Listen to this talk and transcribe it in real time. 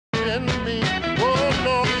in me. Oh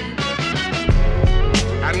Lord,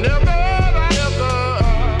 I never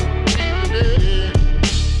did.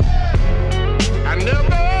 I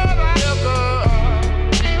never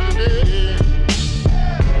did.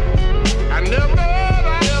 I never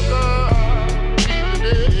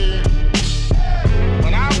did.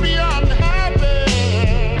 But I'll be unhappy,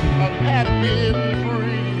 unhappy and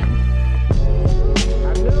free.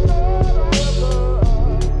 I never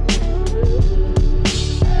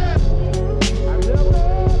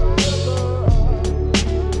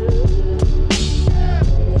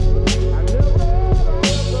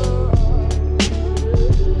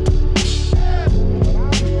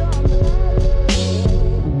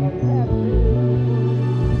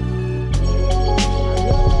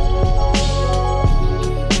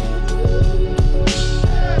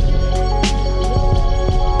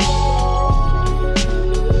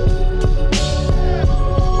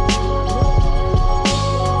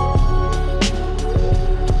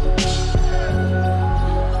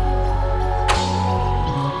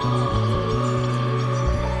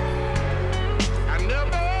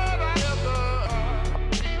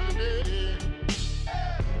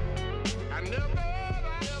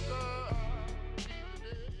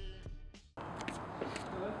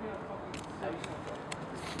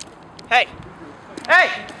Hey! Hey!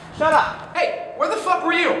 Shut up! Hey, where the fuck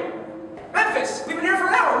were you? Memphis, we've been here for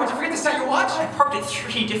an hour. Would you forget to set your watch? I parked at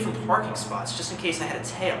 3 different parking spots just in case I had a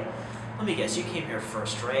tail. Let me guess, you came here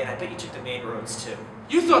first, right? And I bet you took the main roads too.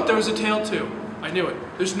 You thought there was a tail too. I knew it.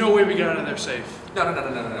 There's no way we got out of there safe. No.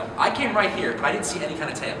 I came right here, but I didn't see any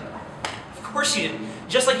kind of tail. Of course you didn't.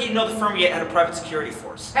 Just like you didn't know the firm yet had a private security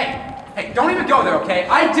force. Hey, don't even go there, okay?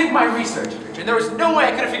 I did my research, and there was no way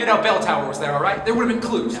I could have figured out Bell Tower was there, all right? There would have been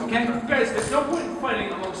clues, okay? Guys, there's no point in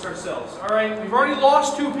fighting amongst ourselves, all right? We've already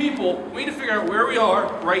lost 2 people. We need to figure out where we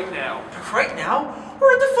are right now. Right now?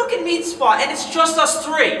 We're at the fucking meat spot, and it's just us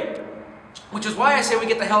 3. Which is why I say we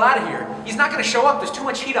get the hell out of here. He's not gonna show up, there's too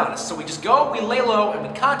much heat on us. So we just go, we lay low, and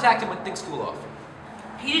we contact him when things cool off.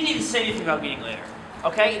 He didn't even say anything about meeting later.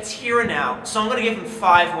 Okay, it's here and now, so I'm gonna give him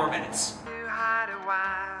 5 more minutes.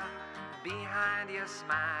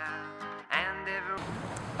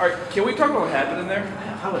 Alright, can we talk about what happened in there?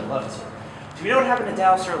 I would love to. Do you know what happened to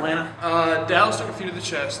Dallas or Atlanta? Dallas took a few to the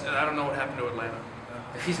chest, and I don't know what happened to Atlanta.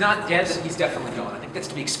 If he's not dead, then he's definitely gone. I think that's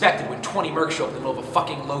to be expected when 20 mercs show up in the middle of a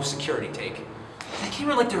fucking low security take. They came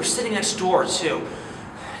in like they were sitting next door, too.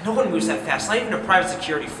 No one moves that fast, not even a private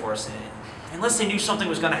security force, unless they knew something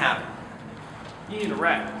was gonna happen. You need a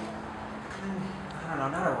rat. I don't know,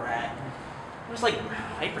 not a rat. It was like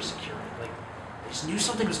hyper-security. Like, they just knew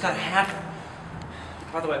something was gonna happen.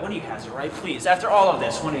 By the way, one of you has it, right? Please, after all of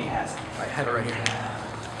this, one of you has it. I have it right here.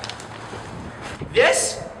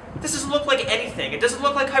 This? This doesn't look like anything. It doesn't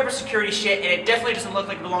look like hyper-security shit, and it definitely doesn't look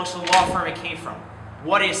like it belongs to the law firm it came from.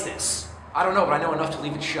 What is this? I don't know, but I know enough to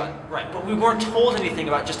leave it shut. Right, but we weren't told anything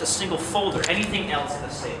about just a single folder. Anything else in the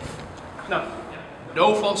safe? No.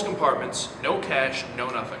 No false compartments, no cash, no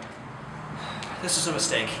nothing. This is a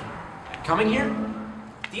mistake. Coming here?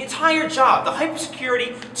 The entire job, the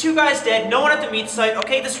hyper-security, 2 guys dead, no one at the meat site,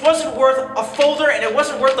 okay? This wasn't worth a folder, and it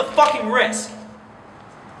wasn't worth the fucking risk.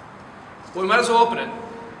 Well, we might as well open it.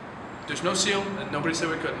 There's no seal, and nobody said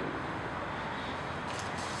we couldn't.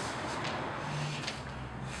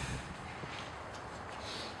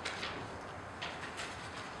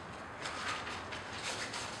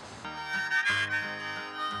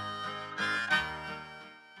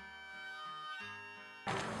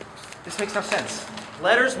 This makes no sense.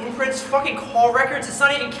 Letters, blueprints, fucking call records, it's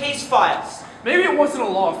not even case files. Maybe it wasn't a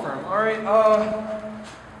law firm, alright?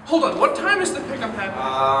 Hold on, what time is the pickup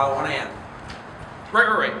happening? 1 a.m.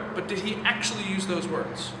 Right. But did he actually use those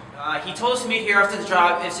words? He told us to meet here after the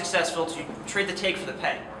job, if successful, to trade the take for the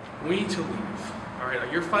pay. We need to leave. Alright, are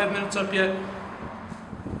your 5 minutes up yet?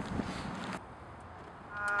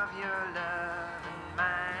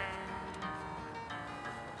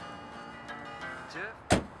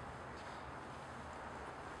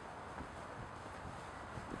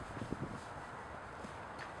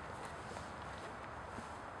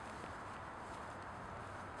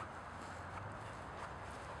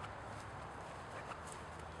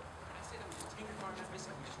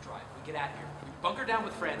 We get out of here. We bunker down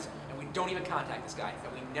with friends, and we don't even contact this guy,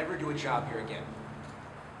 and we never do a job here again.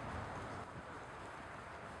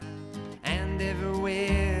 And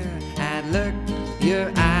everywhere I'd look,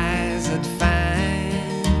 your eyes would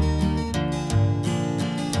find.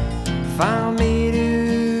 For me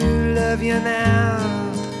to love you now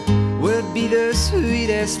would be the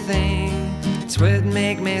sweetest thing. 'Twould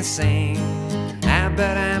make me sing. I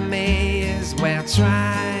bet I may as well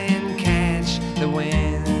try and catch the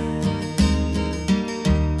wind.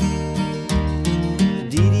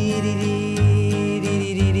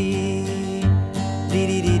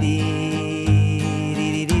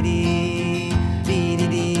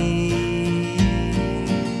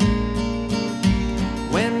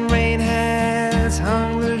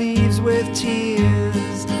 with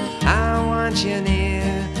tears. I want you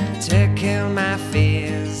near to kill my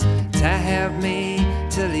fears, to help me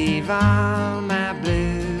to leave all my